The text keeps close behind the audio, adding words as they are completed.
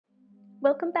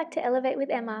Welcome back to Elevate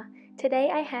with Emma. Today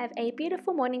I have a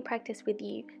beautiful morning practice with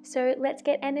you, so let's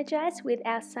get energized with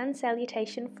our sun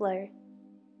salutation flow.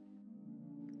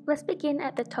 Let's begin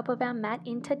at the top of our mat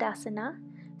in Tadasana,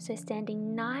 so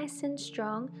standing nice and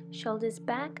strong, shoulders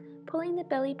back, pulling the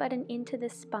belly button into the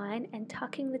spine and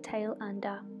tucking the tail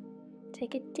under.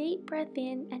 Take a deep breath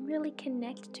in and really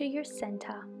connect to your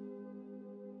center.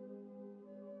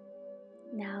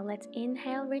 Now let's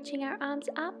inhale, reaching our arms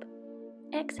up.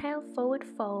 Exhale, forward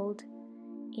fold.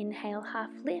 Inhale,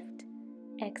 half lift.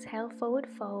 Exhale, forward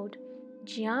fold.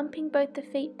 Jumping both the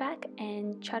feet back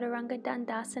and Chaturanga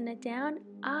Dandasana down,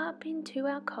 up into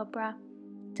our Cobra.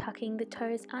 Tucking the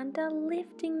toes under,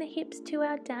 lifting the hips to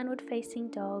our downward facing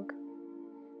dog.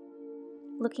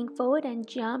 Looking forward and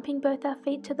jumping both our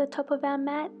feet to the top of our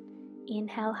mat.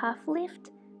 Inhale, half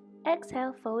lift.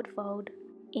 Exhale, forward fold.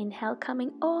 Inhale,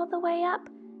 coming all the way up.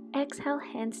 Exhale,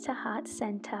 hands to heart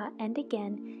center. And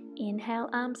again, inhale,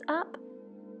 arms up.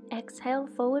 Exhale,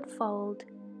 forward fold.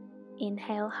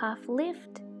 Inhale, half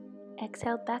lift.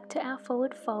 Exhale, back to our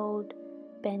forward fold.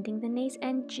 Bending the knees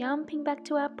and jumping back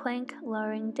to our plank,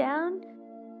 lowering down.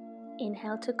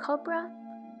 Inhale to Cobra.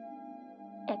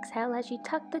 Exhale as you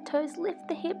tuck the toes, lift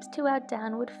the hips to our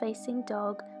downward facing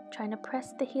dog. Trying to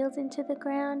press the heels into the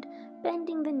ground,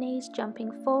 bending the knees,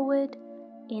 jumping forward.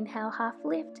 Inhale, half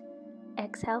lift.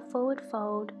 Exhale, forward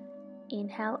fold.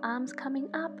 Inhale, arms coming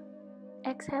up.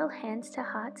 Exhale, hands to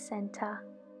heart center.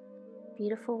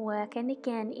 Beautiful work. And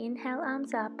again, inhale,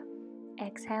 arms up.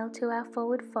 Exhale to our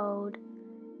forward fold.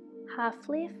 Half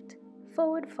lift,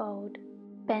 forward fold.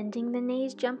 Bending the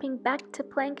knees, jumping back to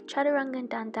plank, Chaturanga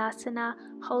Dandasana,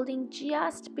 holding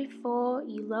just before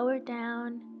you lower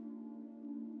down.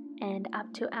 And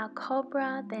up to our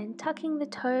Cobra, then tucking the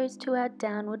toes to our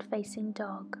downward facing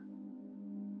dog.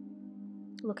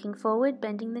 Looking forward,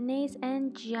 bending the knees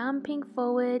and jumping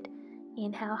forward.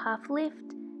 Inhale, half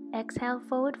lift. Exhale,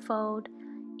 forward fold.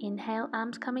 Inhale,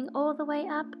 arms coming all the way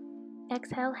up.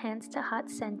 Exhale, hands to heart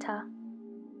center.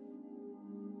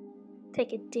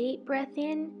 Take a deep breath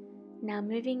in. Now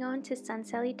moving on to Sun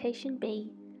Salutation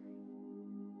B.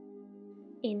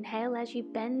 Inhale as you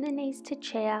bend the knees to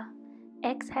chair.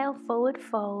 Exhale, forward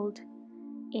fold.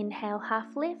 Inhale,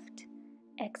 half lift.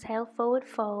 Exhale, forward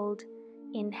fold.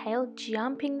 Inhale,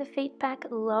 jumping the feet back,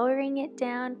 lowering it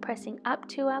down, pressing up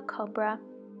to our Cobra.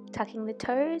 Tucking the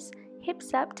toes,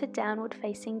 hips up to downward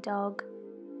facing dog.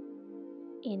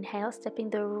 Inhale, stepping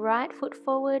the right foot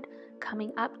forward,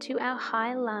 coming up to our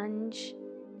high lunge.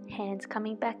 Hands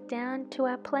coming back down to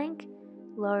our plank,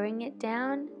 lowering it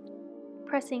down,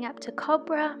 pressing up to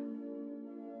Cobra.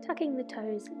 Tucking the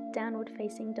toes, downward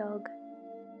facing dog.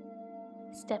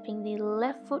 Stepping the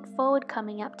left foot forward,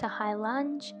 coming up to high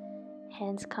lunge.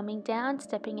 Hands coming down,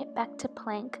 stepping it back to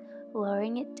plank,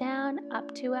 lowering it down, up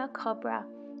to our Cobra.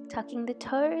 Tucking the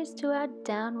toes to our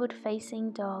downward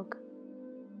facing dog.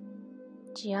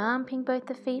 Jumping both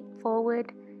the feet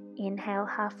forward. Inhale,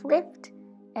 half lift.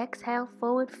 Exhale,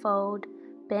 forward fold.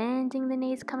 Bending the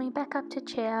knees, coming back up to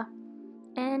chair.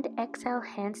 And exhale,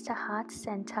 hands to heart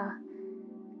center.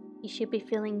 You should be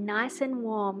feeling nice and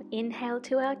warm. Inhale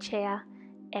to our chair.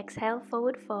 Exhale,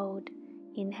 forward fold.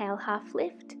 Inhale, half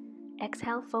lift.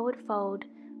 Exhale, forward fold.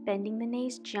 Bending the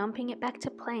knees, jumping it back to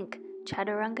plank.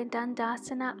 Chaturanga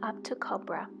Dandasana up to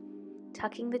Cobra.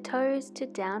 Tucking the toes to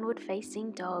downward facing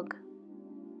dog.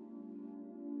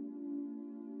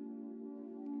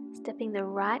 Stepping the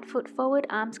right foot forward,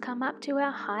 arms come up to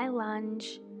our high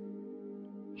lunge.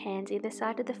 Hands either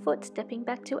side of the foot, stepping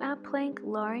back to our plank,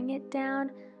 lowering it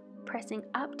down, pressing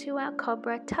up to our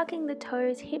Cobra, tucking the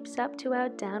toes, hips up to our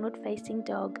downward facing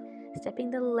dog.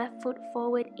 Stepping the left foot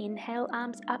forward, inhale,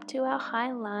 arms up to our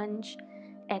high lunge.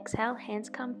 Exhale, hands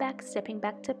come back, stepping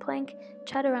back to plank,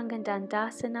 Chaturanga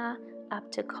Dandasana, up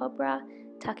to Cobra,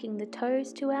 tucking the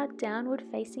toes to our downward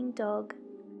facing dog.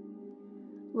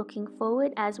 Looking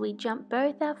forward as we jump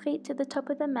both our feet to the top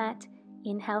of the mat.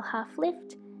 Inhale, half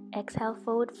lift. Exhale,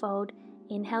 forward fold.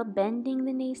 Inhale, bending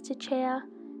the knees to chair.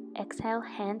 Exhale,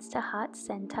 hands to heart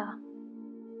center.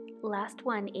 Last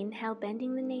one, inhale,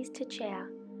 bending the knees to chair.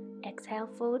 Exhale,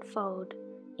 forward fold.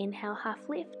 Inhale, half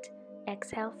lift.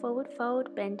 Exhale, forward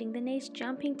fold, bending the knees,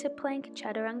 jumping to plank,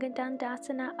 Chaturanga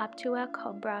Dandasana up to our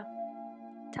Cobra.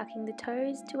 Tucking the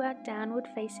toes to our downward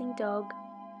facing dog.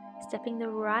 Stepping the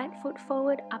right foot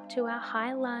forward up to our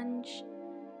high lunge.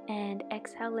 And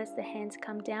exhale as the hands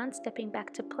come down, stepping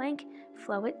back to plank,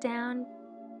 flow it down,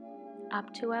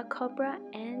 up to our Cobra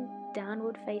and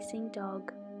downward facing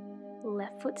dog.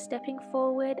 Left foot stepping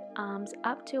forward, arms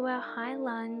up to our high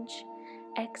lunge.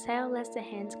 Exhale as the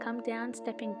hands come down,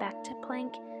 stepping back to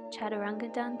plank,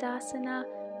 Chaturanga Dandasana,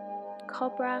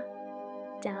 Cobra.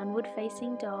 downward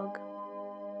facing dog.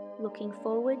 Looking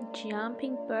forward,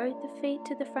 jumping both the feet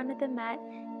to the front of the mat.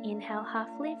 Inhale, half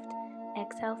lift.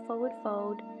 Exhale, forward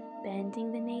fold.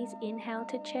 Bending the knees, inhale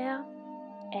to chair.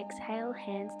 Exhale,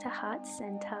 hands to heart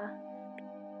center.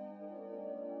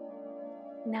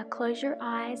 Now close your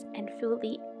eyes and feel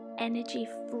the energy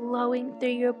flowing through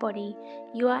your body.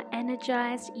 You are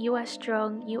energized, you are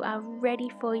strong, you are ready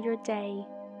for your day.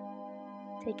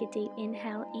 Take a deep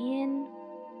inhale in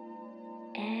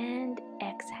and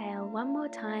exhale. One more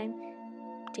time.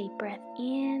 Deep breath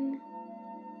in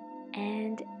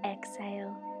and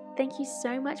exhale. Thank you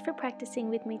so much for practicing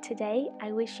with me today.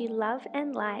 I wish you love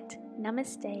and light.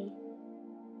 Namaste.